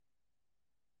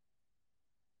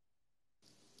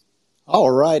All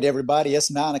right, everybody,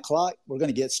 it's 9 o'clock. We're going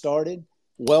to get started.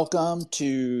 Welcome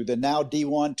to the Now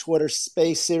D1 Twitter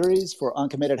Space Series for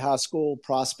Uncommitted High School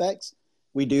Prospects.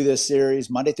 We do this series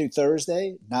Monday through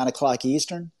Thursday, 9 o'clock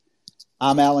Eastern.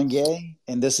 I'm Alan Gay,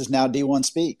 and this is Now D1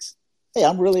 Speaks. Hey,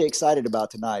 I'm really excited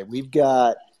about tonight. We've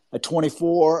got a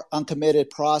 24 uncommitted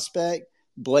prospect,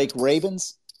 Blayke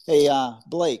Rabens. Hey,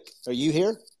 Blayke, are you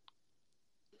here?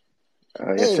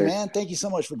 Yes, Hey, sir. man, thank you so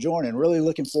much for joining. Really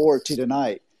looking forward to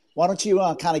tonight. Why don't you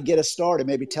kind of get us started?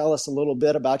 Maybe tell us a little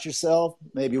bit about yourself,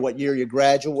 maybe what year you're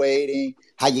graduating,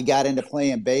 how you got into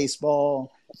playing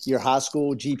baseball, your high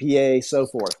school GPA, so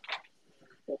forth.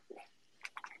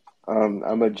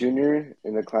 I'm a junior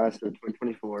in the class of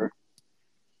 2024.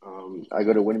 I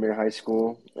go to Windermere High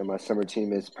School, and my summer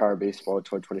team is Power Baseball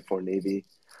 2024 Navy.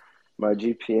 My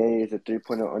GPA is a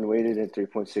 3.0 unweighted and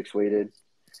 3.6 weighted.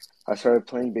 I started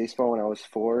playing baseball when I was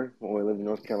 4 when we lived in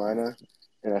North Carolina,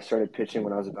 and I started pitching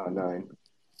when I was about 9.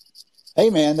 Hey,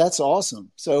 man, that's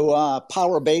awesome. So,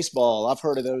 Power Baseball, I've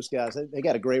heard of those guys. They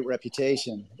got a great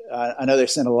reputation. I know they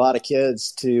send a lot of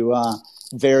kids to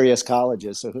various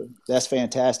colleges, so that's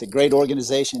fantastic. Great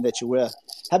organization that you're with.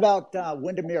 How about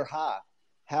Windermere High?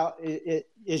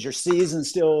 Is your season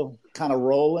still kind of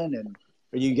rolling, and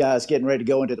are you guys getting ready to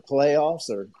go into the playoffs,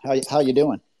 or how you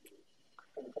doing?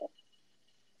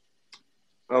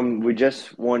 We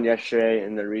just won yesterday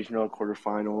in the regional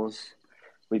quarterfinals.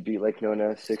 We beat Lake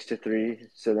Nona 6-3.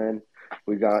 So then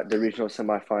we got the regional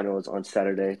semifinals on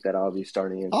Saturday that I'll be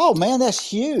starting in. Oh man, that's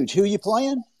huge. Who are you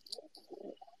playing?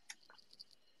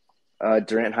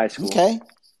 Durant High School. Okay,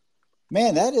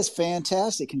 man, that is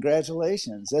fantastic.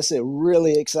 Congratulations. That's a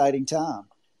really exciting time.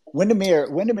 Windermere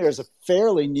is a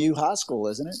fairly new high school,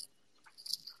 isn't it?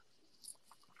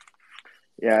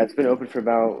 Yeah, it's been open for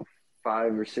about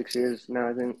 5 or 6 years now,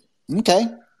 I think. Okay,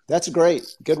 that's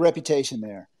great. Good reputation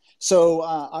there. So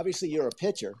obviously you're a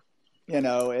pitcher, and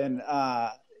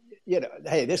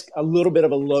hey, this a little bit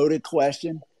of a loaded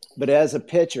question, but as a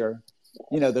pitcher,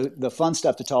 the fun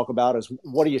stuff to talk about is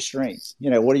what are your strengths?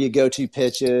 What are your go-to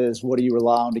pitches? What do you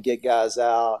rely on to get guys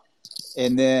out?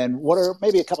 And then what are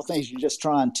maybe a couple things you're just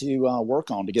trying to work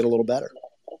on to get a little better?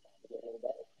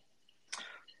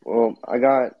 Well, I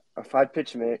got a 5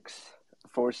 pitch mix,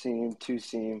 four seam, two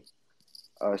seam,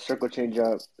 a circle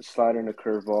changeup, a slider, and a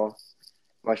curveball.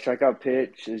 My strikeout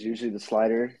pitch is usually the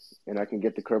slider, and I can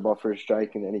get the curveball for a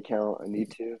strike in any count I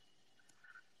need to.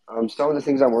 Some of the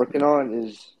things I'm working on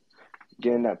is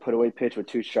getting that put away pitch with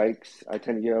 2 strikes. I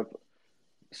tend to give up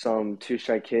some 2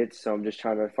 strike hits, so I'm just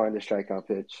trying to find the strikeout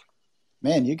pitch.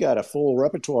 Man, you got a full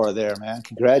repertoire there, man.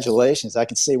 Congratulations. I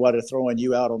can see why they're throwing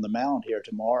you out on the mound here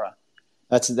tomorrow.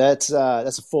 That's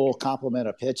a full complement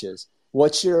of pitches.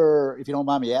 If you don't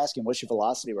mind me asking, what's your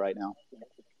velocity right now?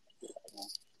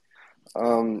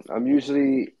 I'm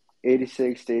usually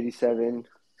 86 to 87.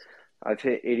 I've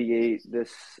hit 88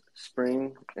 this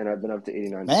spring, and I've been up to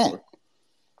 89 Man, before.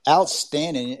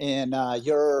 outstanding. And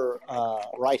you're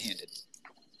right-handed.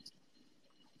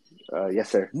 Yes,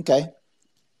 sir. Okay.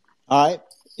 All right.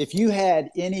 If you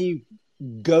had any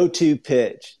go-to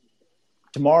pitch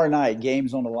tomorrow night,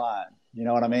 game's on the line. You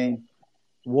know what I mean?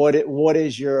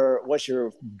 What's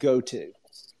your go-to?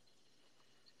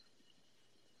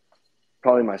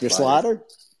 Probably my Your slider. slider?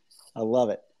 I love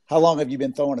it. How long have you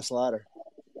been throwing a slider?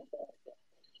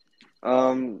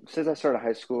 Since I started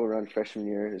high school around freshman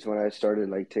year is when I started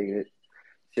like taking it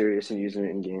serious and using it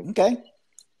in game. Okay.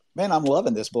 Man, I'm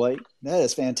loving this, Blayke. That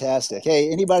is fantastic.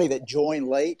 Hey, anybody that joined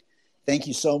late, thank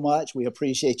you so much. We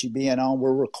appreciate you being on.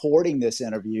 We're recording this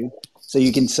interview, so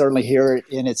you can certainly hear it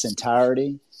in its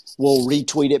entirety. We'll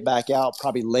retweet it back out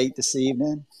probably late this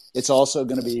evening. It's also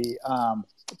going to be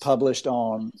published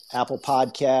on Apple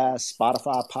Podcasts,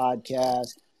 Spotify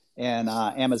Podcasts, and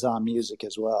Amazon Music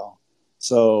as well.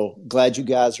 So glad you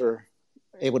guys are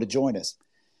able to join us.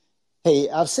 Hey,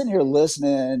 I'm sitting here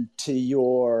listening to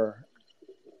your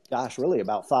really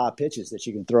about 5 pitches that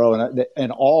you can throw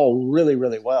and all really,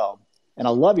 really well. And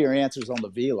I love your answers on the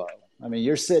velo. I mean,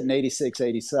 you're sitting 86,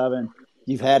 87.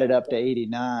 You've had it up to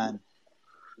 89.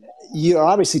 You're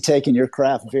obviously taking your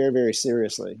craft very, very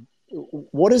seriously.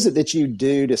 What is it that you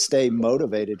do to stay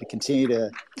motivated, to continue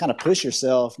to kind of push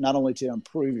yourself, not only to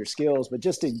improve your skills, but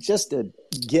just to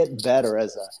get better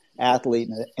as an athlete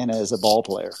and as a ball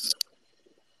player?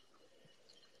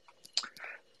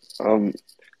 Um,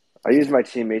 I use my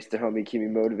teammates to help me keep me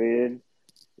motivated.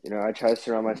 I try to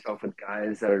surround myself with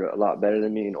guys that are a lot better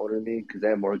than me and older than me because they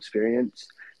have more experience.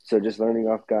 So just learning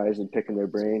off guys and picking their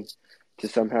brain to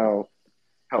somehow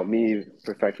help me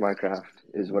perfect my craft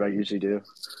is what I usually do.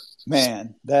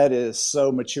 Man, that is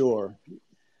so mature.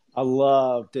 I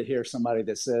love to hear somebody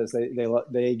that says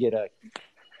they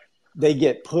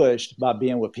get pushed by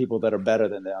being with people that are better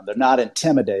than them. They're not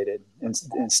intimidated.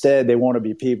 Instead, they want to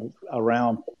be people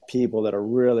around people that are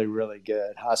really, really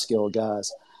good, high skilled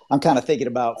guys. I'm kind of thinking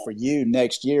about for you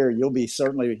next year, you'll be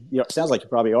certainly, it sounds like you're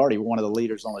probably already one of the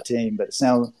leaders on the team, but it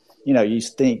sounds, you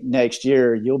think next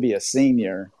year you'll be a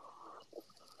senior.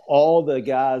 All the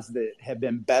guys that have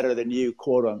been better than you,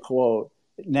 quote unquote,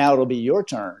 now it'll be your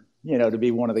turn, to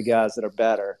be one of the guys that are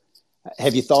better.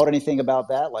 Have you thought anything about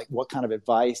that? Like what kind of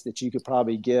advice that you could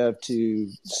probably give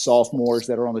to sophomores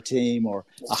that are on the team or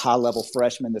a high level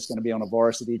freshman that's going to be on a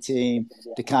varsity team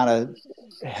to kind of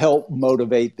help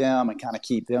motivate them and kind of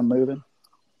keep them moving?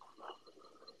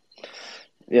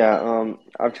 Yeah,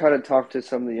 I've tried to talk to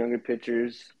some of the younger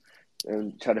pitchers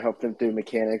and try to help them through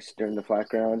mechanics during the flat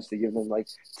grounds to give them like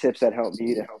tips that help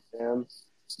me to help them,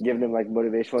 giving them like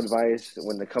motivational advice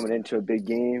when they're coming into a big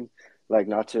game, like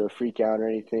not to freak out or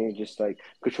anything, just like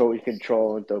control what you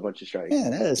control and throw a bunch of strikes. Man,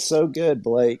 that is so good,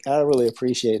 Blayke. I really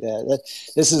appreciate that.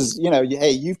 This is,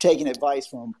 hey, you've taken advice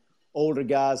from older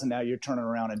guys and now you're turning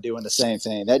around and doing the same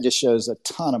thing. That just shows a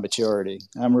ton of maturity.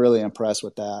 I'm really impressed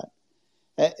with that.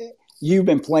 You've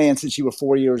been playing since you were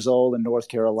 4 years old in North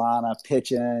Carolina,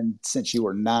 pitching since you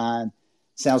were 9.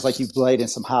 Sounds like you've played in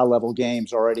some high-level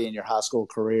games already in your high school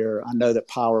career. I know that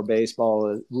Power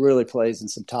Baseball really plays in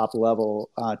some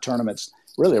top-level tournaments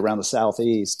really around the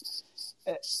Southeast.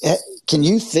 Can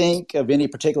you think of any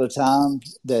particular time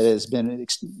that has been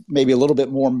maybe a little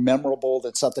bit more memorable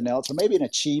than something else, or maybe an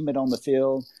achievement on the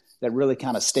field that really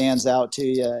kind of stands out to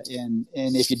you? And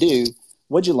if you do,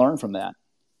 what'd you learn from that?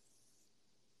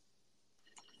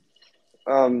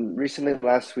 Recently,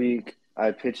 last week,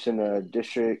 I pitched in a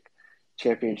district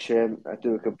championship. I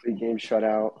threw a complete game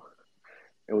shutout,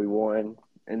 and we won.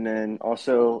 And then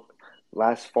also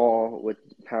last fall with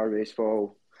Power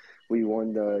Baseball, we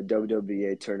won the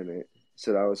WWBA tournament.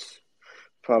 So that was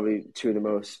probably two of the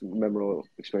most memorable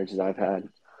experiences I've had.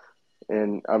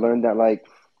 And I learned that like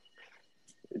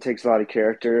it takes a lot of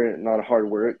character and a lot of hard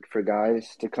work for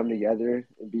guys to come together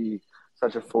and be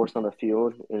such a force on the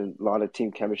field, and a lot of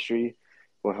team chemistry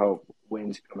will help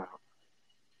wins come out.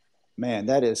 Man,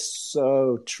 that is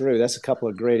so true. That's a couple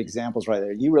of great examples right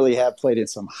there. You really have played in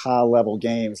some high level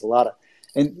games,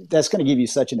 and that's going to give you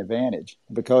such an advantage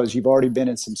because you've already been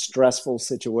in some stressful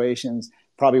situations,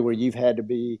 probably where you've had to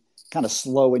be kind of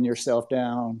slowing yourself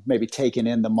down, maybe taking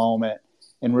in the moment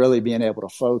and really being able to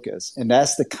focus. And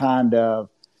that's the kind of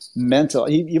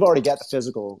you've already got the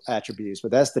physical attributes, but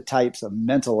that's the types of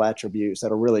mental attributes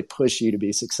that'll really push you to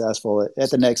be successful at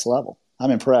the next level. I'm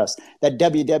impressed. That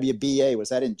WWBA, was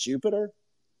that in Jupiter?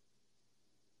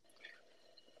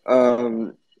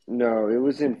 No, it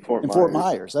was in Fort In Fort Myers.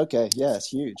 Myers. Okay. Yeah, it's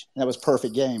huge. That was a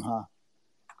perfect game, huh?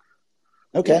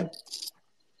 Yeah, Okay.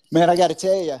 Man, I got to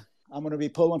tell you, I'm going to be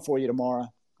pulling for you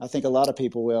tomorrow. I think a lot of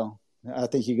people will. I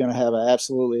think you're going to have I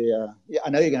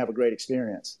know you're going to have a great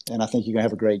experience, and I think you're going to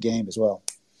have a great game as well.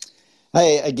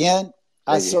 Hey, again,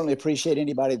 I thank you. certainly appreciate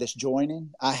anybody that's joining.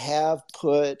 I have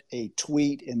put a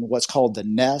tweet in what's called the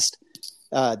Nest.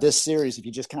 This series, if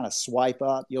you just kind of swipe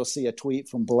up, you'll see a tweet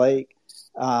from Blayke.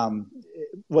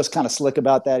 What's kind of slick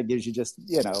about that, it gives you just,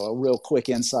 a real quick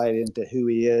insight into who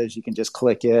he is. You can just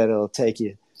click it. It'll take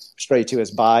you straight to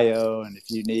his bio. And if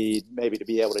you need maybe to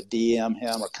be able to DM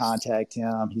him or contact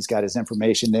him, he's got his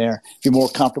information there. If you're more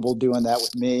comfortable doing that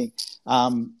with me,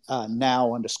 now_D1,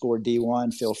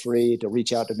 feel free to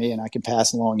reach out to me and I can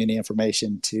pass along any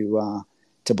information to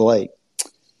Blayke.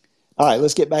 All right,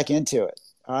 let's get back into it.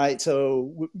 All right,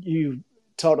 so you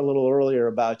talked a little earlier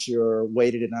about your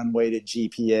weighted and unweighted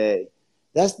GPA.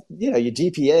 That's, your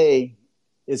GPA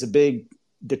is a big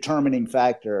determining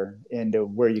factor into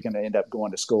where you're going to end up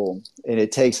going to school. And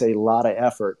it takes a lot of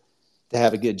effort to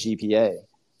have a good GPA,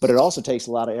 but it also takes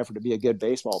a lot of effort to be a good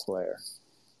baseball player.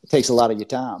 It takes a lot of your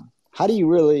time. How do you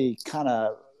really kind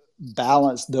of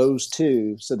balance those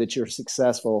two so that you're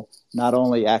successful, not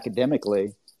only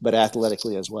academically, but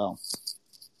athletically as well?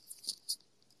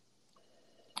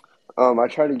 I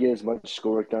try to get as much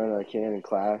schoolwork done as I can in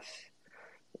class,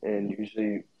 and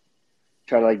usually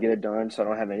try to like get it done so I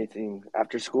don't have anything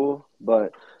after school.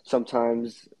 But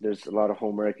sometimes there's a lot of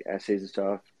homework, essays and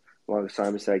stuff, a lot of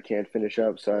assignments that I can't finish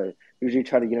up. So I usually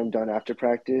try to get them done after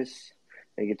practice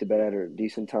and get to bed at a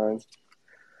decent time.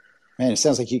 Man, it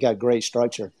sounds like you got great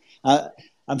structure.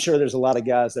 I'm sure there's a lot of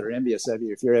guys that are envious of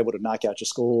you if you're able to knock out your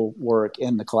school work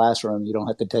in the classroom. You don't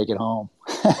have to take it home.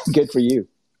 Good for you.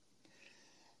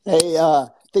 Hey,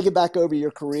 thinking back over your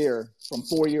career from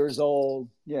 4 years old,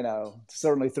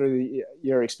 certainly through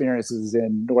your experiences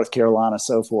in North Carolina,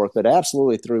 so forth, but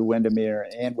absolutely through Windermere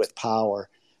and with Power.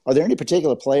 Are there any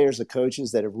particular players or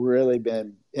coaches that have really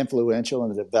been influential in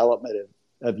the development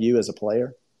of you as a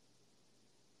player?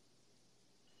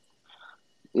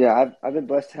 Yeah, I've been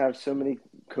blessed to have so many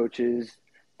coaches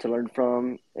to learn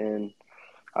from, and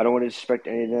I don't want to disrespect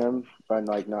any of them by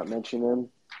like not mentioning them,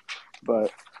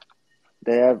 but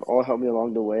they have all helped me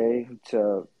along the way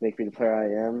to make me the player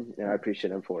I am, and I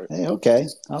appreciate them for it. Hey, okay,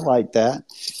 I like that.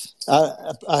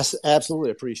 I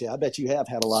absolutely appreciate it. I bet you have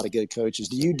had a lot of good coaches.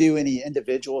 Do you do any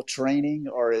individual training,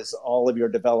 or is all of your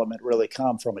development really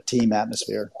come from a team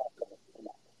atmosphere?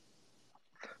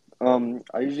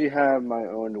 I usually have my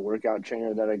own workout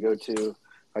trainer that I go to.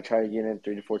 I try to get in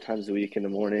 3 to 4 times a week in the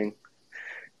morning,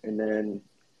 and then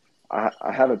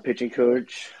I have a pitching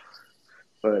coach,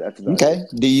 but that's about Okay. it.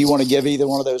 Do you want to give either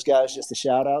one of those guys just a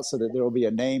shout out so that there will be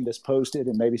a name that's posted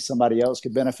and maybe somebody else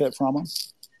could benefit from them?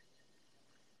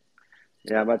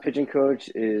 Yeah, my pitching coach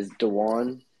is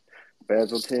Dewan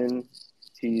Basilton.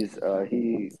 He's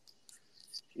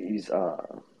he's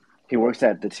he works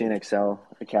at the TNXL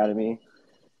Academy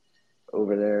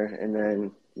over there, and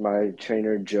then my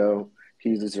trainer Joe,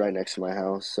 he lives right next to my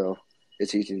house, so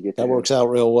it's easy to get to That him. works out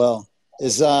real well.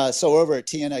 Is so over at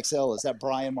TNXL, is that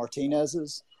Brian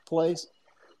Martinez's place?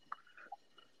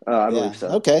 I Yeah. believe so.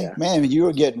 Okay, Yeah. man, you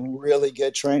were getting really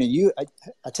good training.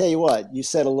 I tell you what, you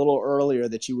said a little earlier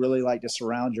that you really like to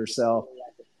surround yourself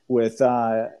with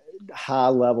high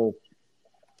level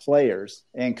players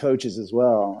and coaches as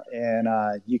well.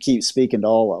 And you keep speaking to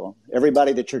all of them.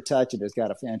 Everybody that you're touching has got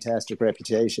a fantastic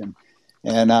reputation.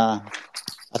 And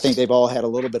I think they've all had a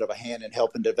little bit of a hand in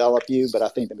helping develop you, but I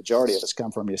think the majority of it's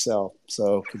come from yourself.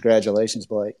 So congratulations,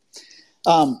 Blayke.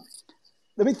 Um,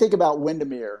 Let me think about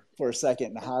Windermere for a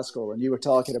second in high school. And you were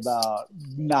talking about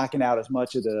knocking out as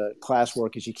much of the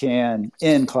classwork as you can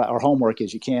in class or homework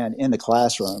as you can in the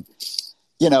classroom.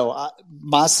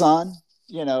 My son,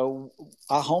 I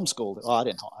homeschooled. Oh, I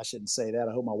didn't. I shouldn't say that.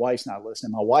 I hope my wife's not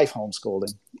listening. My wife homeschooled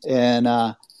him,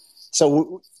 and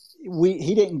so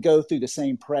he didn't go through the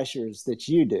same pressures that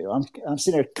you do. I'm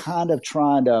sitting there kind of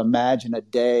trying to imagine a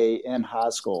day in high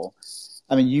school.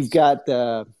 I mean, you've got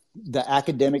the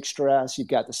academic stress, you've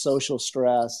got the social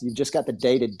stress, you've just got the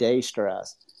day to day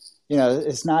stress.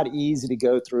 It's not easy to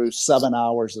go through 7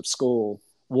 hours of school,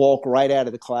 walk right out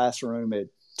of the classroom at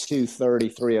 2:30,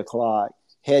 3 o'clock,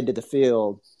 head to the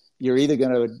field. You're either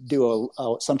going to do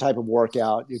some type of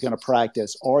workout, you're going to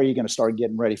practice, or you're going to start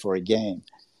getting ready for a game.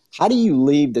 How do you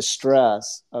leave the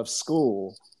stress of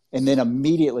school and then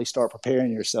immediately start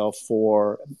preparing yourself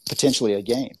for potentially a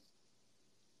game?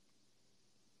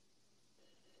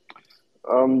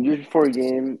 Usually before a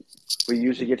game, we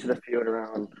usually get to the field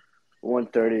around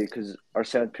 1:30 because our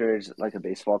seventh period is like a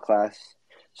baseball class.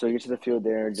 So we get to the field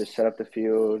there and just set up the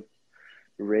field,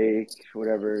 rake,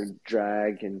 whatever,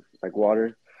 drag, and like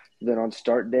water. Then on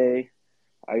start day,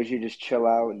 I usually just chill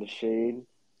out in the shade,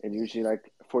 and usually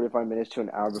like 45 minutes to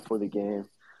an hour before the game,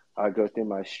 I go through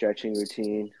my stretching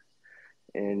routine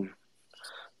and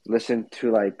listen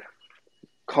to like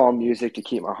calm music to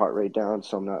keep my heart rate down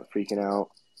so I'm not freaking out.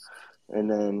 And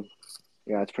then,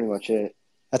 yeah, that's pretty much it.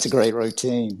 That's a great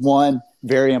routine. One,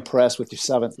 very impressed with your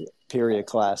seventh period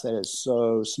class. That is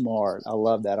so smart. I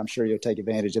love that. I'm sure you'll take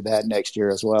advantage of that next year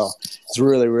as well. It's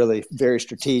really, really very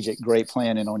strategic, great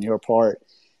planning on your part.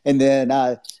 And then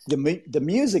the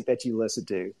music that you listen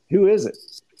to, who is it?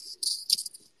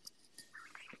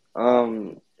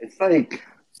 It's like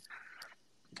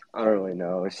I don't really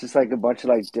know. It's just like a bunch of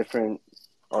like different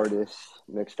artists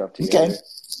mixed up Okay, together.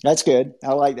 that's good.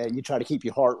 I like that. You try to keep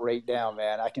your heart rate down,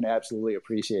 man. I can absolutely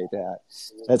appreciate that.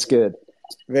 That's good.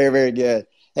 Very, very good.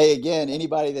 Hey, again,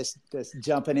 anybody that's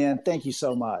jumping in, thank you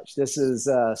so much. This is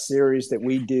a series that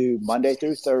we do Monday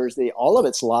through Thursday. All of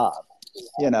it's live.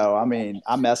 I mean,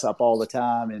 I mess up all the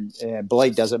time, and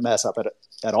Blayke doesn't mess up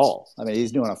at all. I mean,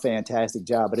 he's doing a fantastic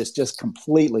job, but it's just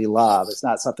completely live. It's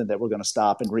not something that we're going to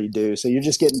stop and redo. So you're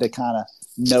just getting to kind of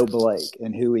know Blayke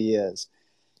and who he is.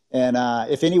 And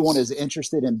if anyone is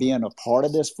interested in being a part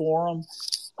of this forum,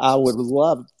 I would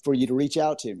love for you to reach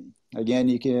out to me. Again,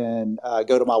 you can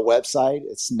go to my website.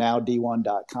 It's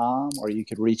nowd1.com, or you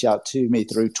could reach out to me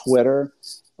through Twitter.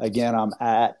 Again, I'm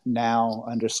at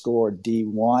now_D1.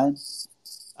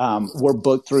 We're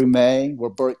booked through May. We're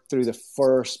booked through the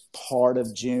first part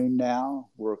of June now.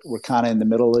 We're kind of in the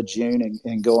middle of June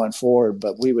and going forward,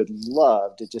 but we would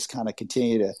love to just kind of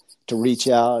continue to reach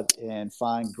out and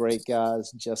find great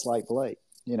guys just like Blayke,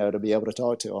 to be able to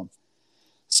talk to them.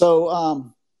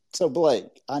 So Blayke,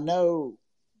 I know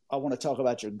I want to talk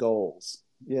about your goals.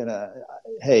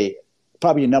 Hey,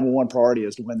 probably your number one priority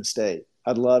is to win the state.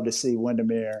 I'd love to see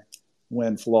Windermere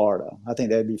win Florida. I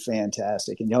think that'd be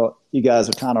fantastic. And you guys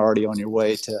are kind of already on your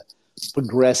way to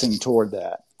progressing toward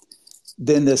that.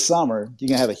 Then this summer, you're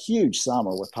going to have a huge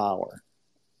summer with Power.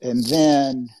 And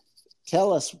then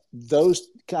tell us those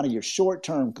kind of your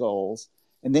short-term goals.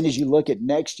 And then as you look at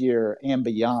next year and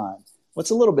beyond, what's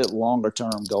a little bit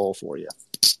longer-term goal for you?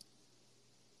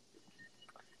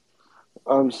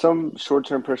 Some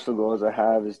short-term personal goals I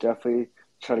have is definitely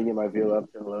trying to get my velo up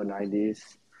in the low 90s.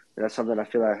 And that's something I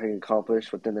feel like I can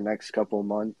accomplish within the next couple of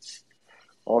months.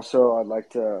 Also, I'd like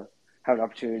to have an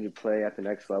opportunity to play at the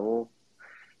next level.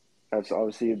 That's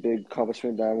obviously a big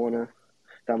accomplishment that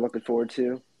I'm looking forward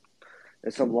to.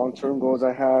 And some long-term goals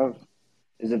I have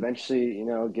is eventually,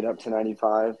 get up to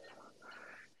 95.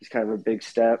 It's kind of a big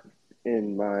step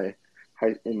in my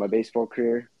baseball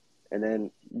career, and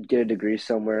then get a degree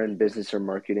somewhere in business or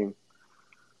marketing.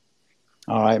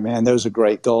 All right, man. Those are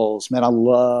great goals. Man, I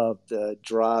love the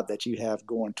drive that you have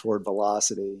going toward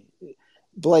velocity.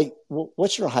 Blayke,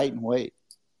 what's your height and weight?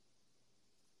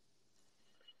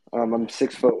 I'm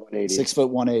 6 foot 180. 6 foot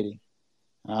 180.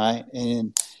 All right.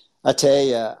 And I tell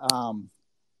you,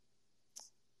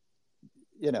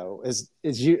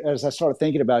 as I started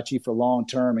thinking about you for long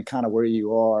term and kind of where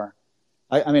you are,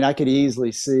 I mean, I could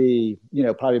easily see,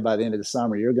 probably by the end of the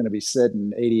summer, you're going to be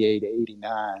sitting 88 to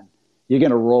 89. You're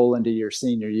going to roll into your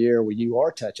senior year where you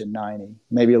are touching 90,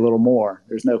 maybe a little more.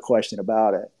 There's no question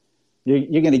about it.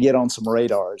 You're going to get on some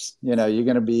radars. You're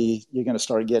going to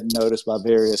start getting noticed by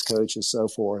various coaches, so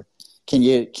forth. Can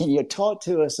you talk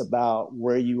to us about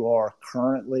where you are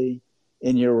currently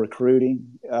in your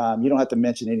recruiting? You don't have to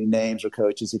mention any names or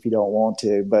coaches if you don't want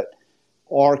to, but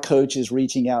are coaches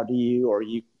reaching out to you, or are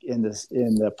you in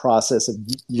the process of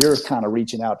you're kind of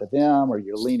reaching out to them, or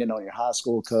you're leaning on your high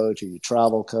school coach or your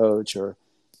travel coach, or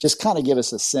just kind of give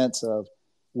us a sense of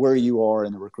where you are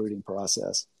in the recruiting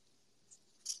process?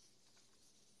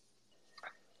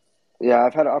 Yeah,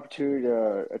 I've had an opportunity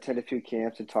to attend a few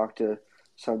camps and talk to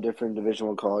some different Division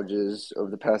I colleges over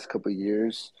the past couple of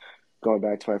years, going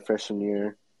back to my freshman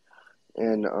year.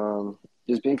 And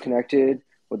just being connected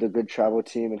with a good travel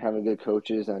team and having good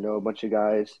coaches, I know a bunch of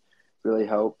guys, really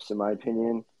helps, in my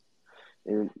opinion.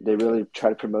 And they really try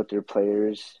to promote their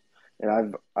players.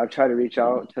 And I've tried to reach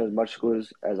out to as much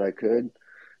schools as I could,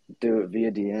 do it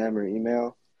via DM or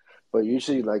email. But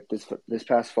usually, like this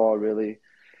past fall, really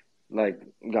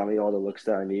got me all the looks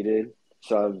that I needed.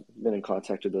 So I've been in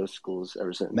contact with those schools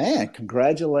ever since. Man,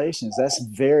 congratulations. That's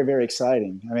very, very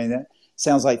exciting. I mean, that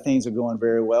sounds like things are going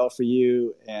very well for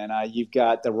you, and you've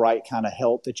got the right kind of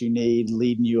help that you need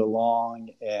leading you along,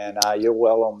 and you're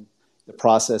well on the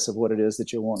process of what it is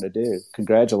that you want to do.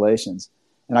 Congratulations.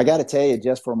 And I got to tell you,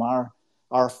 just from our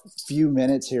few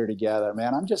minutes here together,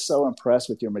 man, I'm just so impressed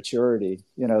with your maturity.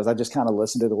 As I just kind of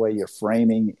listen to the way you're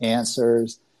framing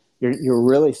answers, you're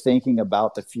really thinking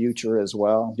about the future as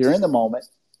well. You're in the moment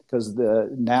because the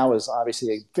now is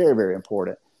obviously very, very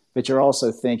important, but you're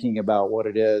also thinking about what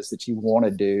it is that you want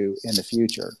to do in the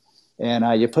future. And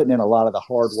you're putting in a lot of the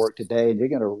hard work today, and you're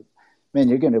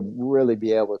going to really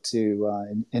be able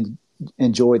to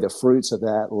enjoy the fruits of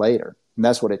that later. And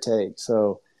that's what it takes.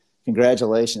 So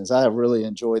congratulations. I have really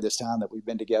enjoyed this time that we've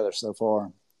been together so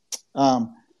far.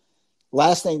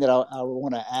 Last thing that I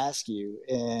want to ask you,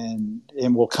 and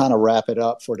we'll kind of wrap it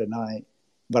up for tonight,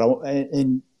 but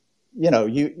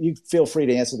you feel free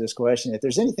to answer this question. If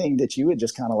there's anything that you would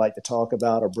just kind of like to talk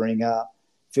about or bring up,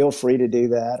 feel free to do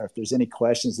that. Or if there's any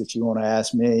questions that you want to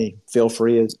ask me, feel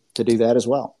free to do that as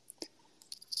well.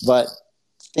 But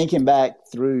thinking back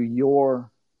through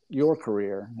your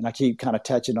career, and I keep kind of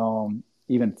touching on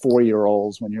even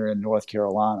 4-year-olds when you're in North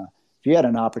Carolina, if you had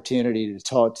an opportunity to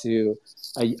talk to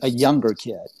a younger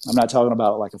kid, I'm not talking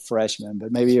about like a freshman,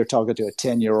 but maybe you're talking to a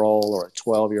 10-year-old or a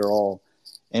 12-year-old,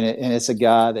 and it's a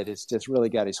guy that has just really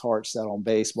got his heart set on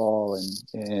baseball,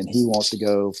 and he wants to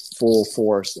go full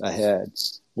force ahead.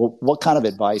 Well, what kind of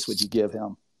advice would you give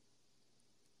him?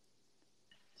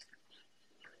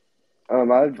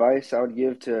 My advice I would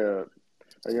give to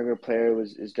a younger player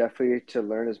is definitely to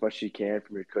learn as much as you can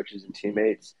from your coaches and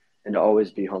teammates, and to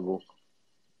always be humble.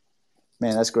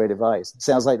 Man, that's great advice. It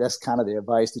sounds like that's kind of the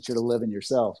advice that you're living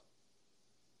yourself.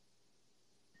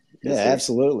 Yes, Yeah, sir.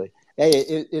 absolutely. Hey,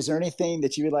 is there anything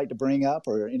that you would like to bring up,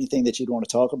 or anything that you'd want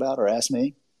to talk about or ask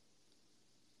me?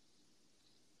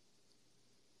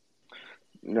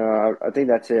 No, I think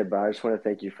that's it, but I just want to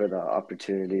thank you for the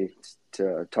opportunity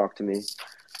to talk to me,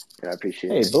 and I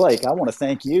appreciate Hey, it. Blayke, I want to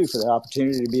thank you for the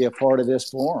opportunity to be a part of this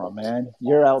forum, man.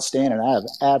 You're outstanding. I have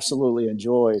absolutely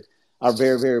enjoyed our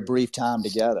very, very brief time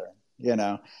together,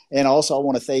 And also I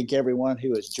want to thank everyone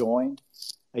who has joined.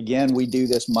 Again, we do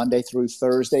this Monday through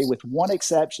Thursday with one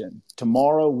exception.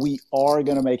 Tomorrow, we are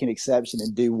going to make an exception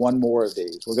and do one more of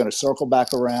these. We're going to circle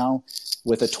back around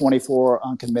with a 24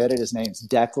 uncommitted. His name's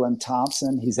Declan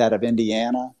Thompson. He's out of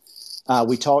Indiana.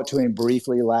 We talked to him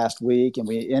briefly last week, and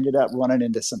we ended up running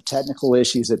into some technical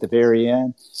issues at the very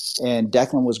end. And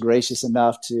Declan was gracious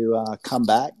enough to come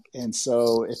back. And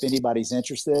so if anybody's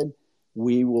interested,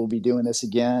 we will be doing this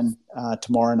again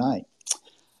tomorrow night.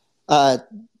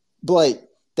 Blayke,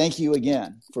 thank you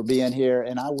again for being here.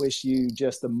 And I wish you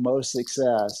just the most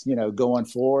success, going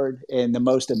forward, and the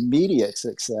most immediate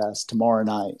success tomorrow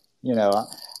night.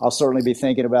 I'll certainly be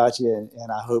thinking about you,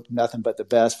 and I hope nothing but the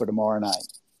best for tomorrow night.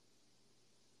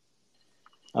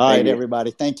 All right,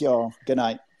 everybody. Thank you all. Good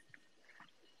night.